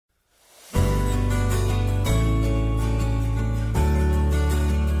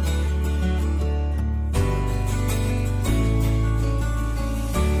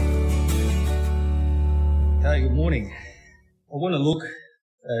want to look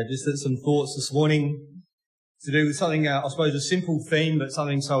just at some thoughts this morning to do with something, I suppose, a simple theme, but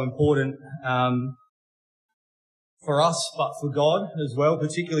something so important for us, but for God as well,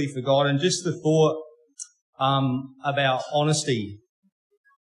 particularly for God, and just the thought about honesty.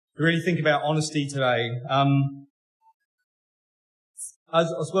 To really think about honesty today. I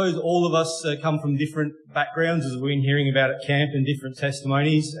suppose all of us come from different backgrounds, as we've been hearing about at camp, and different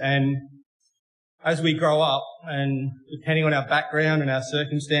testimonies, and as we grow up, and depending on our background and our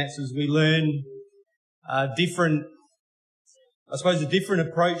circumstances, we learn a different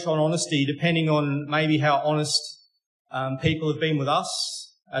approach on honesty, depending on maybe how honest people have been with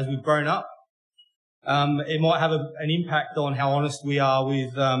us as we've grown up. It might have an impact on how honest we are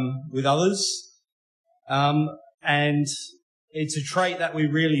with others, and it's a trait that we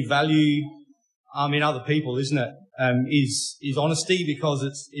really value in other people, isn't it? Is honesty, because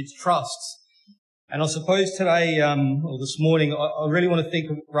it's trust. And I suppose today, or this morning, I really want to think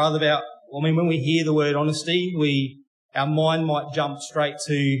rather about, when we hear the word honesty, our mind might jump straight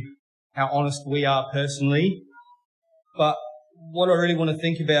to how honest we are personally. But what I really want to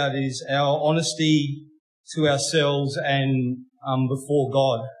think about is our honesty to ourselves and before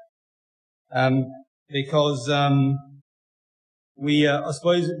God. Because I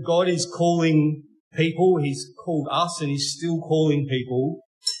suppose God is calling people, He's called us, and He's still calling people.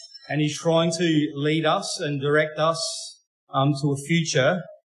 And He's trying to lead us and direct us to a future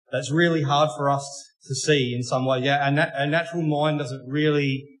that's really hard for us to see in some way. Yeah, a natural mind doesn't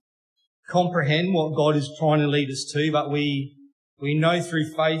really comprehend what God is trying to lead us to, but we know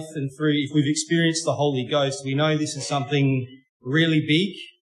through faith and if we've experienced the Holy Ghost, we know this is something really big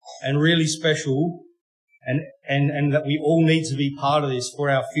and really special, and that we all need to be part of this for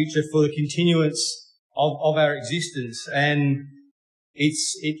our future, for the continuance of our existence. And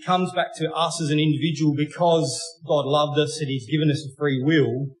it comes back to us as an individual, because God loved us and He's given us a free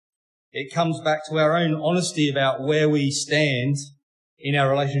will. It comes back to our own honesty about where we stand in our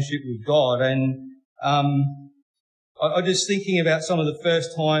relationship with God. And I'm just thinking about some of the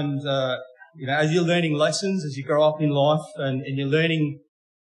first times, as you're learning lessons, as you grow up in life, and you're learning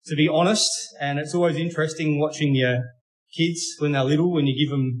to be honest. And it's always interesting watching your kids when they're little, when you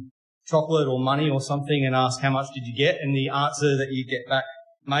give them chocolate or money or something and ask how much did you get, and the answer that you get back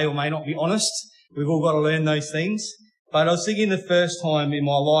may or may not be honest. We've all got to learn those things. But I was thinking the first time in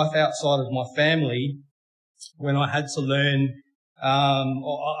my life outside of my family when I had to learn, I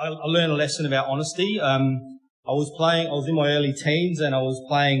learned a lesson about honesty. I was in my early teens, and I was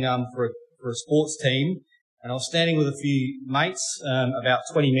playing for a sports team, and I was standing with a few mates about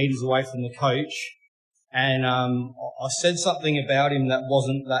 20 metres away from the coach. And I said something about him that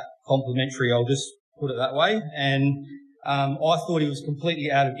wasn't that complimentary, I'll just put it that way. And I thought he was completely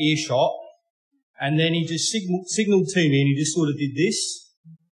out of earshot. And then he just signalled to me, and he just sort of did this.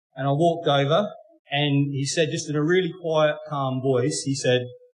 And I walked over, and he said, just in a really quiet, calm voice, he said,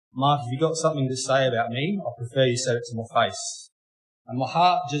 "Mark, if you've got something to say about me, I prefer you said it to my face." And my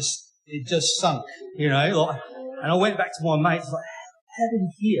heart just sunk, and I went back to my mates like, how did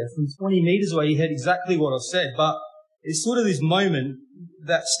he hear from 20 metres away? He heard exactly what I said. But it's sort of this moment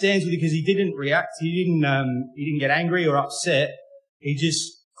that stands with you, because he didn't react. He didn't get angry or upset. He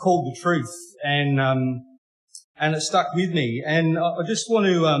just called the truth, and it stuck with me. And I just want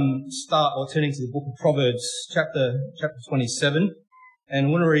to start by turning to the book of Proverbs, chapter 27, and I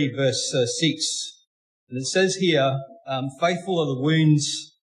want to read verse 6. And it says here, "Faithful are the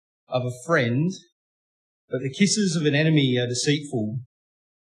wounds of a friend, but the kisses of an enemy are deceitful."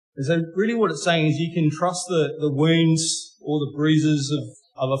 And so really what it's saying is you can trust the wounds or the bruises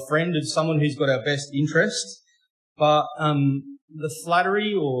of a friend, of someone who's got our best interest, but the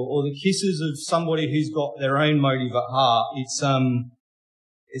flattery or the kisses of somebody who's got their own motive at heart, it's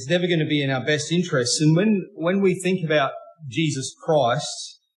never going to be in our best interests. And when we think about Jesus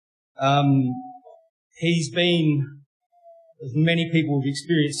Christ, He's been, as many people have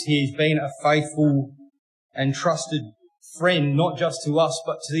experienced here, He's been a faithful and trusted friend, not just to us,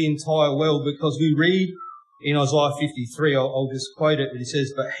 but to the entire world, because we read in Isaiah 53, I'll just quote it, but it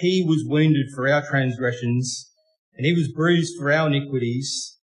says, "But He was wounded for our transgressions, and He was bruised for our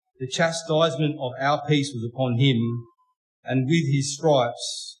iniquities. The chastisement of our peace was upon Him, and with His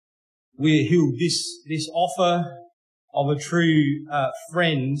stripes we are healed." This offer of a true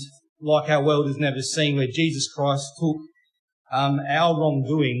friend, like our world has never seen, where Jesus Christ took our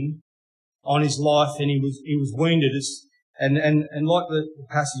wrongdoing on His life, and He was wounded. And like the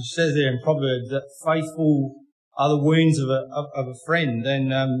passage says there in Proverbs, that faithful are the wounds of a friend.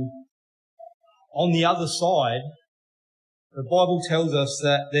 And on the other side, the Bible tells us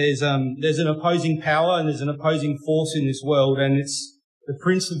that there's an opposing power and there's an opposing force in this world, and it's the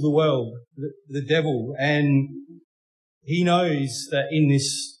prince of the world, the devil. And he knows that in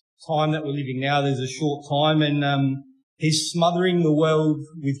this time that we're living now, there's a short time, and he's smothering the world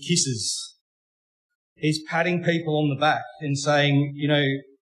with kisses. He's patting people on the back and saying,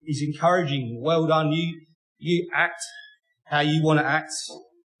 he's encouraging, well done, you act how you want to act,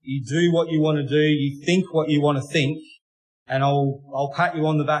 you do what you want to do, you think what you want to think, and I'll pat you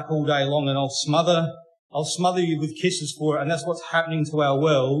on the back all day long, and I'll smother you with kisses for it. And that's what's happening to our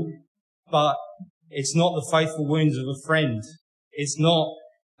world. But it's not the faithful wounds of a friend. It's not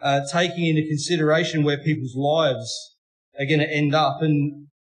taking into consideration where people's lives are going to end up. And,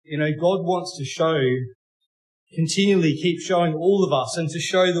 God wants to continually keep showing all of us and to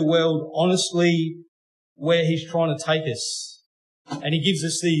show the world honestly where he's trying to take us. And he gives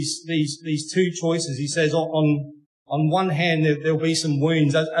us these two choices. He says, on one hand, there'll be some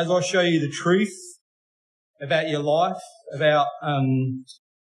wounds. As I show you the truth about your life, about,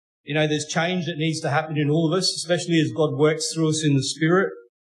 there's change that needs to happen in all of us, especially as God works through us in the Spirit.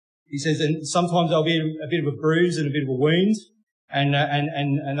 He says, and sometimes there'll be a bit of a bruise and a bit of a wound, and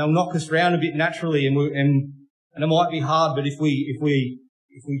they'll knock us around a bit naturally, and it might be hard, but if we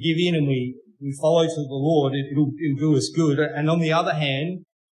give in and we follow to the Lord, it'll do us good. And on the other hand,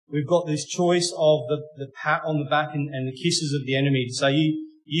 we've got this choice of the pat on the back and the kisses of the enemy to say,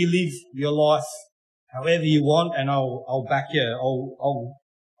 you live your life however you want, and I'll back you.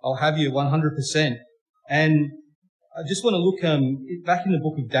 I'll have you 100%. And I just want to look back in the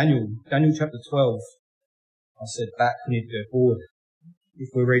book of Daniel chapter 12. I said back, we need to go forward. If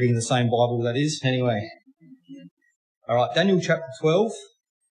we're reading the same Bible, that is. Anyway. All right, Daniel chapter 12.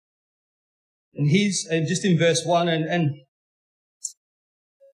 And here's just in verse 1, and I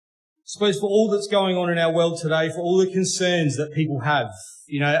suppose for all that's going on in our world today, for all the concerns that people have,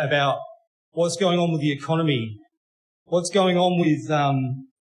 about what's going on with the economy, what's going on with,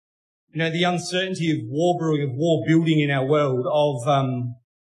 the uncertainty of war brewing, of war building in our world,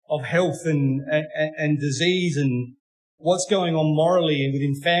 of health and disease, and what's going on morally and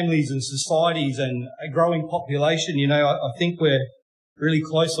within families and societies and a growing population. I think we're really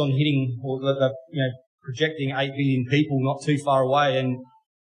close on hitting, projecting 8 billion people not too far away, and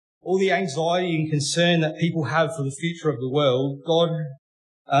all the anxiety and concern that people have for the future of the world, God,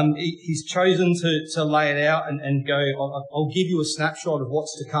 he's chosen to lay it out and go, I'll give you a snapshot of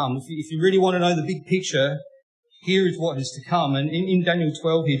what's to come. If you really want to know the big picture, here is what is to come. And in Daniel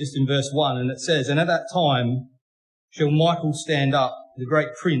 12 here, just in verse 1, and it says, and at that time shall Michael stand up, the great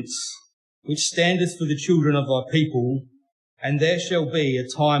prince, which standeth for the children of thy people, and there shall be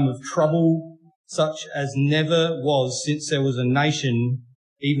a time of trouble such as never was since there was a nation,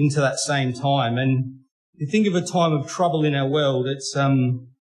 even to that same time. And if you think of a time of trouble in our world, it's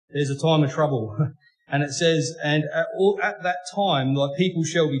there's a time of trouble. And it says, and at that time thy people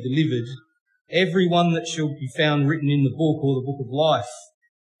shall be delivered, every one that shall be found written in the book or the book of life.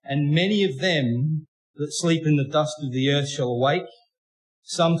 And many of them that sleep in the dust of the earth shall awake,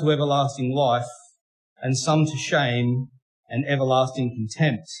 some to everlasting life, and some to shame and everlasting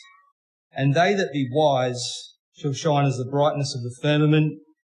contempt. And they that be wise shall shine as the brightness of the firmament,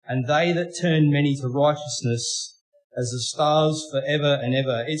 and they that turn many to righteousness as the stars for ever and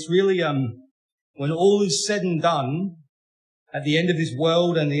ever. It's really, when all is said and done, at the end of this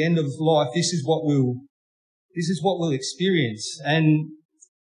world and the end of life, this is what we'll experience. And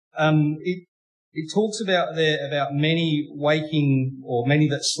it talks about many waking, or many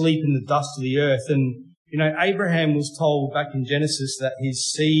that sleep in the dust of the earth. And Abraham was told back in Genesis that his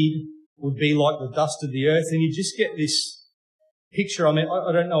seed would be like the dust of the earth, and you just get this picture. I mean,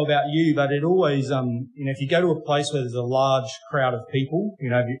 I don't know about you, but it always, if you go to a place where there's a large crowd of people,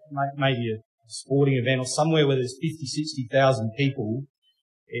 maybe a sporting event or somewhere where there's 50, 60,000 people,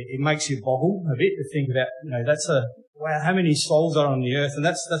 it makes you boggle a bit to think about, wow, how many souls are on the earth? And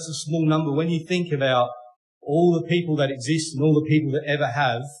that's a small number. When you think about all the people that exist and all the people that ever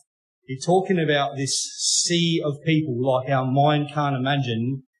have, you're talking about this sea of people like our mind can't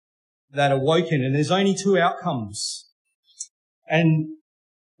imagine that are woken. And there's only two outcomes. And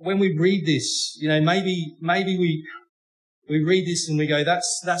when we read this, maybe we read this and we go,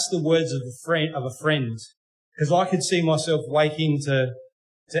 that's the words of a friend. Because I could see myself waking to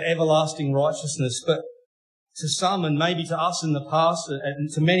everlasting righteousness. But to some, and maybe to us in the past, and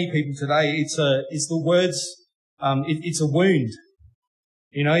to many people today, it's the words, it's a wound.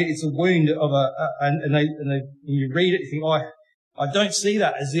 It's a wound of and you read it, you think, I don't see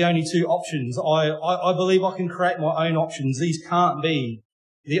that as the only two options. I believe I can create my own options. These can't be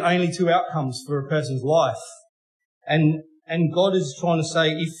the only two outcomes for a person's life. And And God is trying to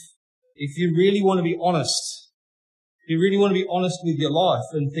say, if you really want to be honest, if you really want to be honest with your life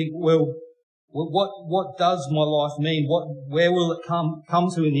and think, well, what does my life mean? Where will it come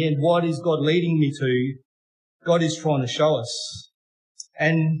to in the end? What is God leading me to? God is trying to show us.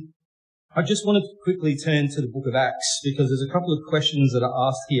 And I just want to quickly turn to the book of Acts, because there's a couple of questions that are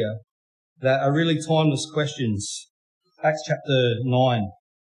asked here that are really timeless questions. Acts chapter 9.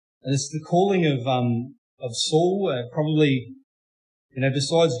 And it's the calling of Saul, probably,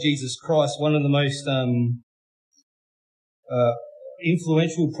 besides Jesus Christ, one of the most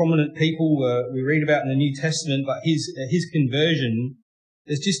influential, prominent people we read about in the New Testament. But his conversion,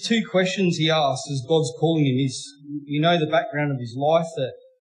 there's just two questions he asks as God's calling him. The background of his life, that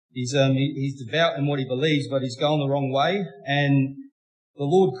he's devout in what he believes, but he's going the wrong way. And the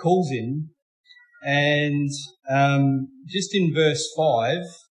Lord calls him, and just in verse 5,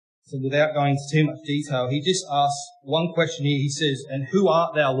 so without going into too much detail, he just asks one question here. He says, "And who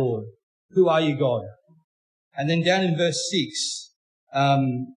art thou, Lord? Who are you, God?" And then down in verse 6,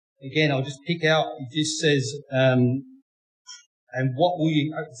 again, I'll just pick out, it just says, "And what will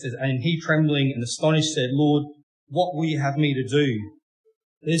you," it says, "and he trembling and astonished said, Lord, what will you have me to do?"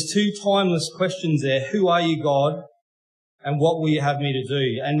 There's two timeless questions there. Who are you, God? And what will you have me to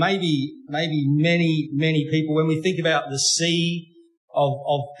do? And maybe many people, when we think about the sea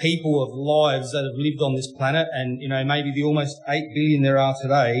of people, of lives that have lived on this planet, and, maybe the almost 8 billion there are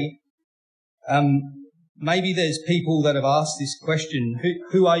today, maybe there's people that have asked this question,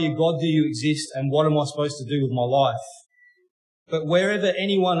 who are you, God? Do you exist? And what am I supposed to do with my life? But wherever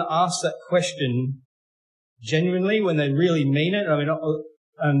anyone asks that question genuinely, when they really mean it,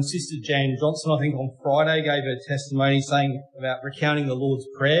 Sister Jane Johnson, I think on Friday, gave her testimony saying about recounting the Lord's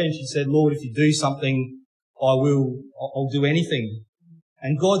Prayer, and she said, Lord, if you do something, I'll do anything.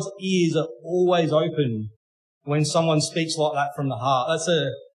 And God's ears are always open when someone speaks like that from the heart.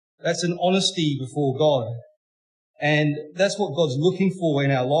 That's an honesty before God. And that's what God's looking for in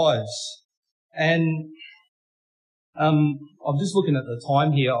our lives. And I'm just looking at the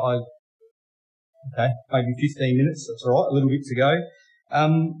time here. Maybe 15 minutes, that's all right, a little bit to go. I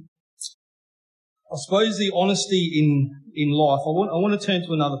suppose the honesty in life, I want to turn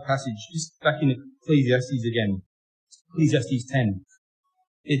to another passage, just back in Ecclesiastes again. Ecclesiastes 10.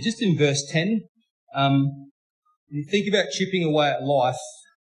 Yeah, just in verse 10, you think about chipping away at life,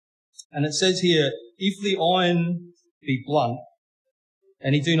 and it says here, if the iron be blunt,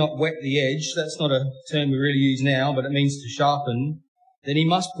 and he do not whet the edge, that's not a term we really use now, but it means to sharpen, then he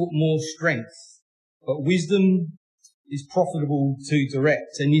must put more strength. But wisdom is profitable to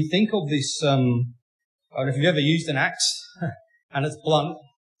direct. And you think of this, I don't know if you've ever used an axe and it's blunt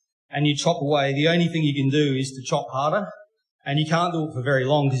and you chop away, the only thing you can do is to chop harder, and you can't do it for very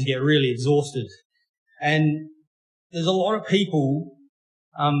long because you get really exhausted. And there's a lot of people,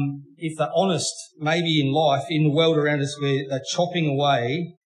 if they're honest, maybe in life, in the world around us, where they're chopping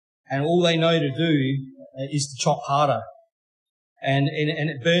away and all they know to do is to chop harder. And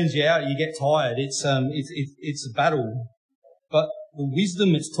it burns you out, you get tired. It's a battle. But the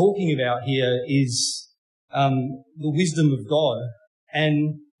wisdom it's talking about here is, the wisdom of God.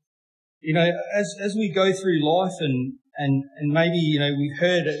 And, as we go through life and maybe, we've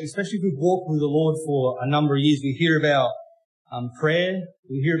heard, especially if we've walked with the Lord for a number of years, we hear about, prayer,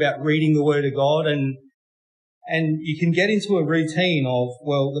 we hear about reading the Word of God, and you can get into a routine of,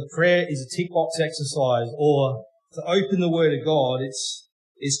 well, the prayer is a tick box exercise, or to open the Word of God, it's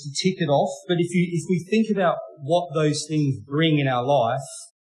to tick it off. But if we think about what those things bring in our life,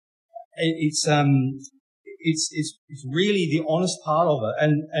 it's really the honest part of it,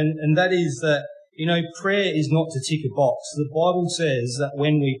 and that is that, prayer is not to tick a box. The Bible says that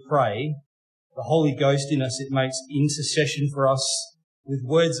when we pray, the Holy Ghost in us, it makes intercession for us with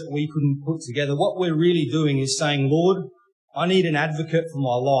words that we couldn't put together. What we're really doing is saying, Lord, I need an advocate for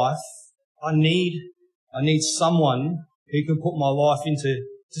my life. I need someone who can put my life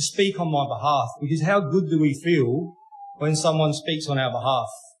to speak on my behalf. Because how good do we feel when someone speaks on our behalf?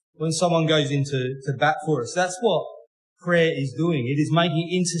 When someone goes to bat for us? That's what prayer is doing. It is making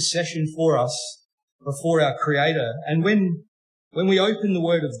intercession for us before our Creator. And when we open the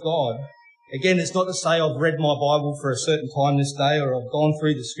Word of God, again, it's not to say I've read my Bible for a certain time this day, or I've gone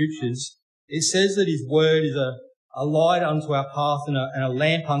through the Scriptures. It says that His Word is a light unto our path and a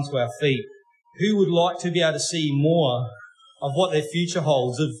lamp unto our feet. Who would like to be able to see more of what their future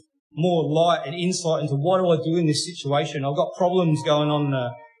holds, of more light and insight into what do I do in this situation? I've got problems going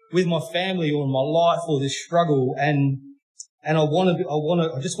on with my family or in my life, or this struggle, and I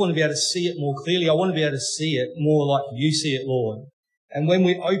just want to be able to see it more clearly. I want to be able to see it more like you see it, Lord. And when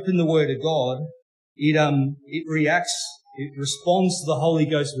we open the Word of God, it reacts it responds to the Holy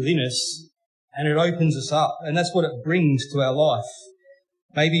Ghost within us, and it opens us up. And that's what it brings to our life.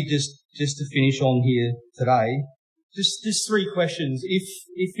 Maybe just to finish on here today, just 3 questions.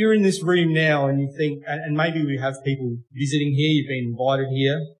 If you're in this room now and you think, and maybe we have people visiting here, you've been invited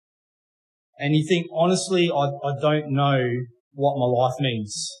here, and you think, honestly, I don't know what my life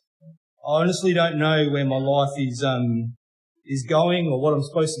means. I honestly don't know where my life is going or what I'm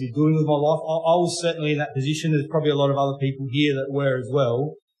supposed to be doing with my life. I was certainly in that position. There's probably a lot of other people here that were as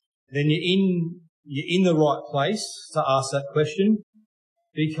well. Then you're in the right place to ask that question,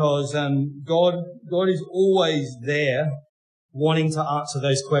 because God is always there wanting to answer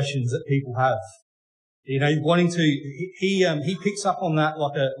those questions that people have. You know, wanting to, he picks up on that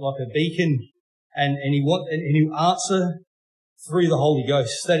like a beacon, and he'll answer through the Holy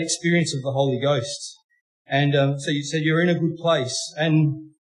Ghost, that experience of the Holy Ghost. And so you said you're in a good place.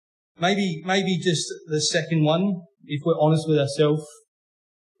 And maybe just the second one, if we're honest with ourselves,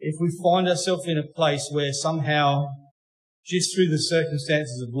 if we find ourselves in a place where somehow, just through the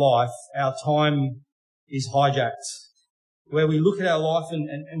circumstances of life, our time is hijacked, where we look at our life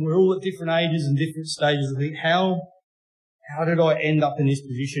and we're all at different ages and different stages and think, how did I end up in this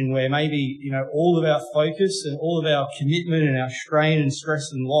position where maybe, you know, all of our focus and all of our commitment and our strain and stress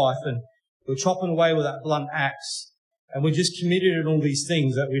in life, and we're chopping away with that blunt axe, and we're just committed in all these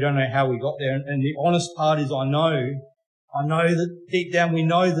things that we don't know how we got there. And the honest part is I know that deep down we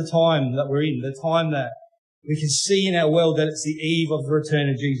know the time that we're in, the time that we can see in our world that it's the eve of the return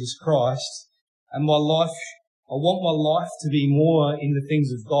of Jesus Christ. And I want my life to be more in the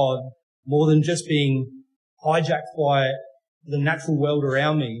things of God, more than just being hijacked by the natural world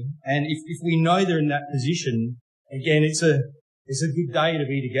around me. And if we know they're in that position, again, it's a good day to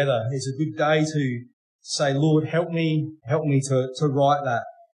be together. It's a good day to say, Lord, help me to write that.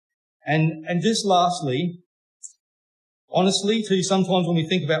 And just lastly, honestly too, sometimes when we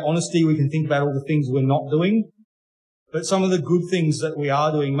think about honesty, we can think about all the things we're not doing, but some of the good things that we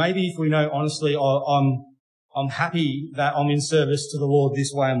are doing. Maybe if we know honestly, I'm happy that I'm in service to the Lord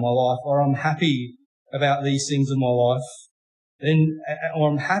this way in my life, or I'm happy about these things in my life, or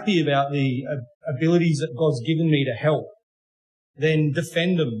I'm happy about the abilities that God's given me to help, then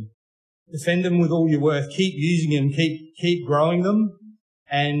defend them. Defend them with all your worth. Keep using them. Keep growing them,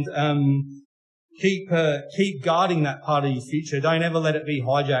 and keep guarding that part of your future. Don't ever let it be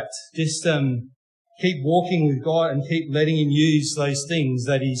hijacked. Just keep walking with God and keep letting Him use those things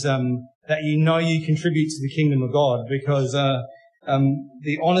that He's that you know you contribute to the kingdom of God. Because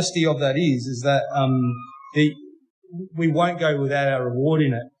the honesty of that is that we won't go without our reward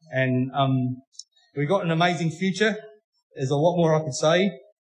in it. And we've got an amazing future. There's a lot more I could say.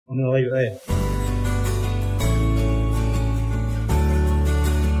 I'm going to leave it there.